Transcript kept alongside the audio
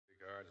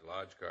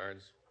large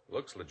cards.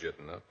 Looks legit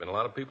enough. Been a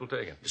lot of people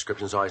taking.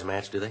 Descriptions always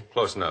match, do they?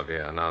 Close enough,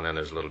 yeah. Now and then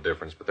there's a little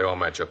difference, but they all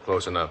match up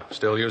close enough.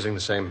 Still using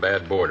the same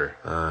bad border.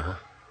 Uh-huh.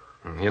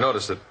 You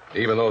notice that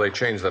even though they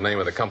changed the name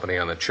of the company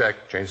on the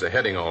check, changed the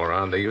heading all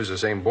around, they use the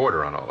same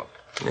border on all of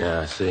them.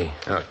 Yeah, I see.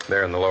 Look,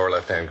 there in the lower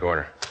left-hand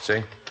corner.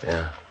 See?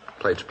 Yeah.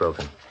 Plate's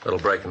broken. Little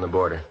break in the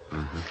border.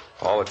 Mm-hmm.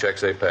 All the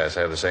checks they pass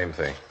have the same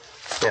thing.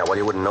 Yeah, well,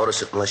 you wouldn't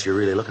notice it unless you're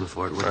really looking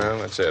for it, would you? Well,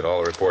 that's it.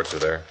 All the reports are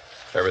there.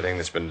 Everything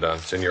that's been done.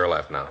 It's in your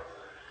lap now.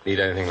 Need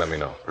anything, let me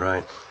know.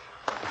 Right.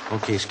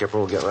 Okay, Skipper,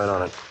 we'll get right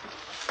on it.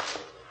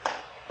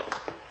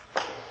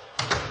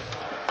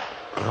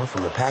 Well,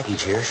 from the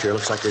package here, sure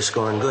looks like they're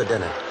scoring good,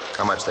 doesn't it?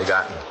 How much they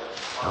gotten?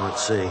 Well,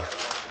 let's see.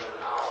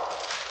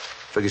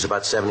 Figures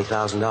about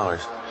 $70,000.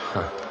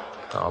 Huh.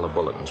 All the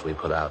bulletins we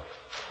put out.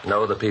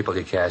 Know the people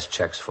you cash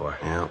checks for.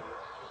 Yeah.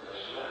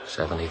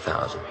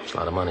 70,000. It's a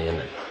lot of money, isn't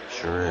it?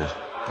 Sure is.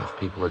 If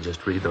people would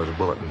just read those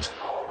bulletins.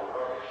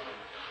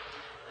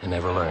 They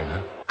never learn,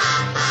 huh?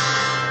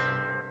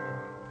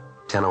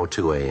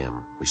 10:02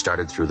 a.m. We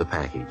started through the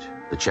package.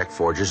 The check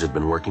forgers had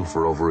been working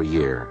for over a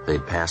year.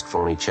 They'd passed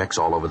phony checks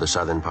all over the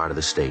southern part of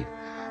the state.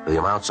 The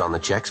amounts on the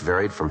checks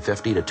varied from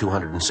 $50 to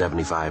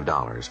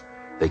 $275.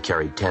 They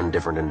carried 10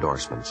 different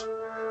endorsements.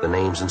 The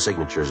names and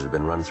signatures had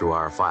been run through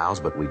our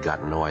files, but we'd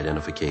gotten no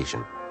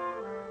identification.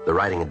 The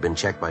writing had been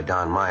checked by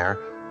Don Meyer,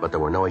 but there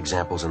were no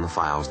examples in the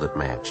files that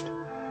matched.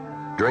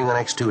 During the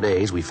next 2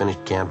 days, we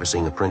finished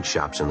canvassing the print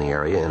shops in the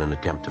area in an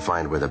attempt to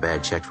find where the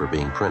bad checks were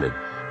being printed.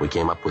 We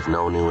came up with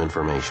no new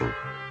information.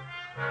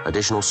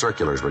 Additional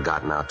circulars were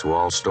gotten out to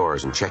all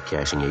stores and check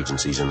cashing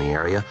agencies in the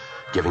area,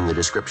 giving the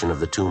description of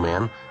the two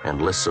men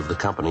and lists of the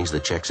companies the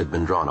checks had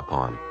been drawn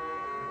upon.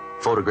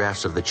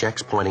 Photographs of the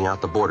checks pointing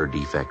out the border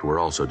defect were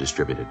also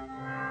distributed.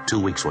 2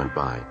 weeks went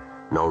by.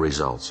 No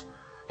results.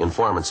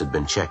 Informants had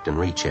been checked and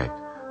rechecked.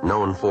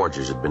 Known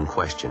forgers had been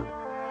questioned.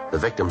 The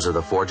victims of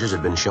the forgers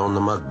had been shown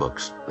the mug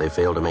books. They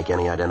failed to make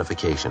any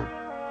identification.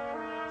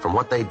 From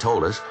what they'd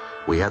told us,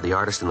 we had the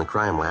artist in the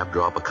crime lab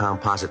draw up a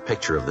composite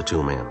picture of the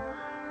two men.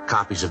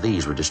 Copies of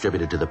these were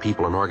distributed to the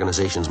people and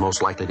organizations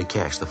most likely to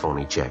cash the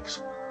phony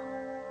checks.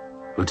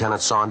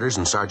 Lieutenant Saunders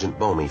and Sergeant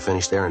Bomey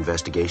finished their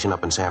investigation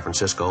up in San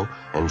Francisco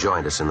and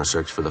joined us in the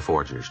search for the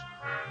forgers.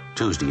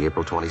 Tuesday,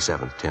 April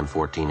 27th,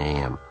 10:14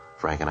 a.m.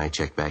 Frank and I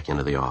checked back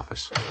into the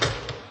office.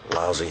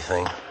 Lousy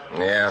thing.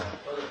 Yeah.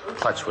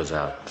 Clutch was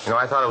out. You know,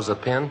 I thought it was a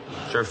pin.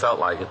 Sure felt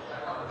like it.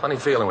 Funny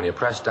feeling when you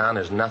press down,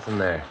 there's nothing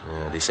there.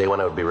 Did he say when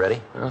it would be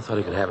ready? I thought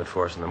he could have it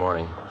for us in the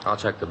morning. I'll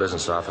check the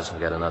business office and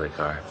get another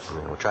car.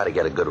 We'll try to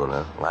get a good one.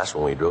 The last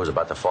one we drew was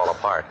about to fall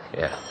apart.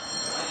 Yeah.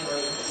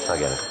 I'll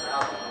get it.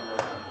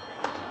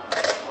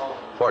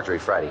 Forgery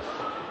Friday.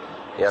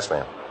 Yes,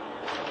 ma'am.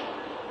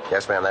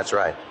 Yes, ma'am, that's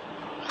right.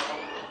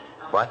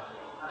 What?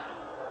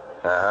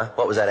 Uh-huh.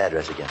 What was that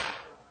address again?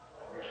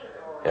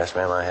 Yes,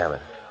 ma'am, I have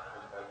it.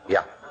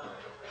 Yeah.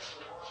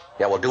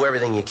 Yeah, well, do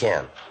everything you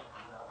can.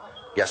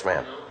 Yes,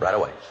 ma'am. Right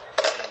away.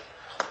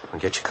 And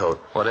get your coat.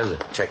 What is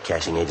it? Check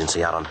cashing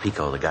agency out on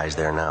Pico. The guy's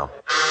there now.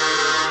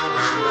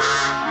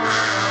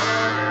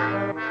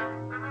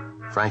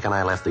 Frank and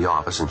I left the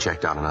office and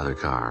checked out another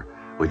car.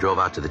 We drove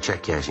out to the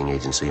check cashing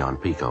agency on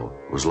Pico.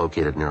 It was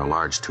located near a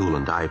large tool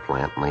and die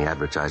plant, and they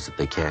advertised that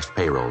they cashed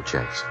payroll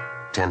checks.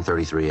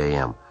 10:33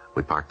 a.m.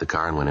 We parked the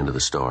car and went into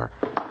the store.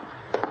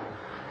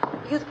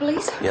 You the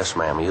police? Yes,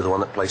 ma'am. Are you the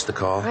one that placed the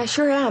call? I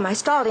sure am. I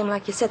stalled him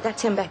like you said.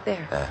 That's him back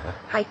there. Uh-huh.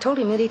 I told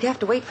him that he'd have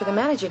to wait for the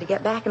manager to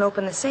get back and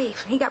open the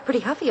safe. He got pretty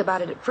huffy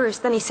about it at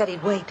first. Then he said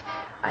he'd wait.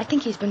 I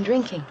think he's been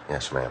drinking.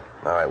 Yes, ma'am.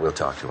 All right, we'll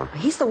talk to him.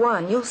 He's the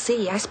one. You'll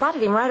see. I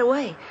spotted him right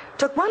away.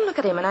 Took one look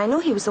at him, and I knew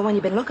he was the one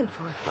you've been looking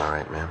for. All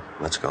right, ma'am.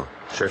 Let's go.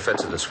 Sure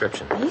fits the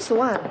description. He's the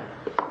one.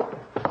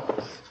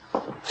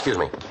 Excuse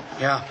me.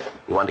 Yeah?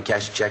 You wanted to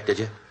cash a check, did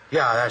you?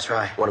 Yeah, that's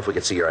right. What if we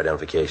could see your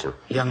identification?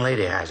 Young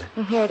lady has it.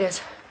 Here it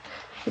is.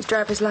 His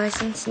driver's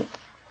license and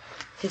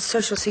his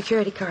Social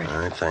Security card. All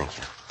right, thank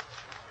you.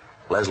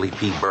 Leslie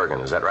P. Bergen,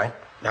 is that right?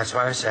 That's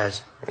what it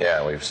says.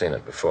 Yeah, we've seen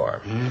it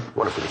before.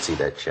 What if we could see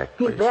that check,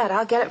 please? You bet.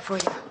 I'll get it for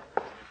you.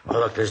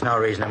 Well, look, there's no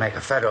reason to make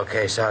a federal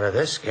case out of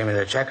this. Give me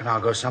the check and I'll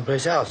go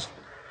someplace else.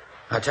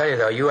 I'll tell you,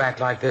 though, you act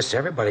like this to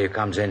everybody who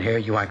comes in here,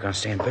 you ain't going to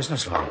stay in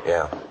business long.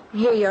 Yeah.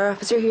 Here you are,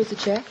 officer. Here's the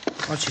check.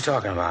 What's she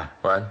talking about?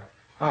 What?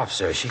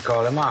 Officer. She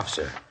called him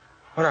officer.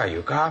 What are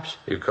you, cops?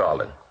 You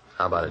called it.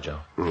 How about it, Joe?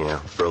 Yeah,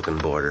 broken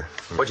border.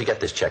 Where'd you get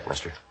this check,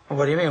 mister? Well,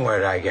 what do you mean, where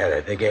did I get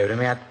it? They gave it to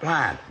me at the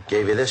plant.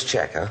 Gave you this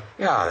check, huh?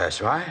 Yeah,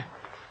 that's right.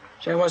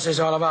 Say, what's this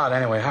all about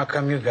anyway? How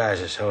come you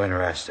guys are so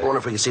interested? I wonder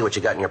if we can see what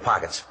you got in your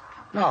pockets.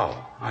 No,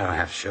 I don't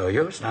have to show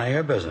you. It's none of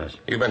your business.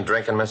 You been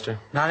drinking, mister?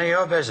 None of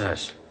your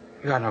business.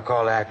 You got no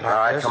call to act like All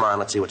right, this. come on,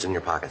 let's see what's in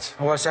your pockets.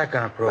 Well, what's that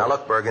going to prove? Now,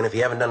 look, Bergen, if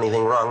you haven't done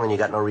anything wrong, then you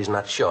got no reason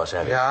not to show us,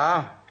 have you?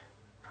 Yeah?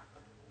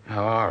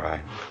 Oh, all right.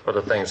 Put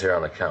the things here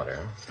on the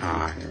counter, huh? All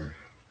right.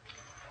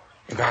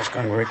 You guys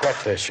going to regret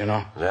this, you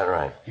know. Is that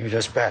right? You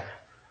just bet.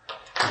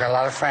 I got a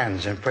lot of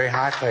friends in pretty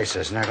high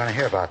places, and they're going to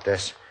hear about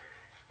this.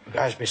 You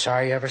guys be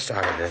sorry you ever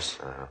started this.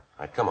 All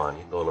right, come on.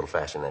 You can go a little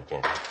faster than that,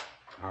 can't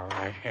you? All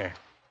right, here.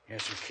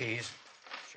 Here's some keys.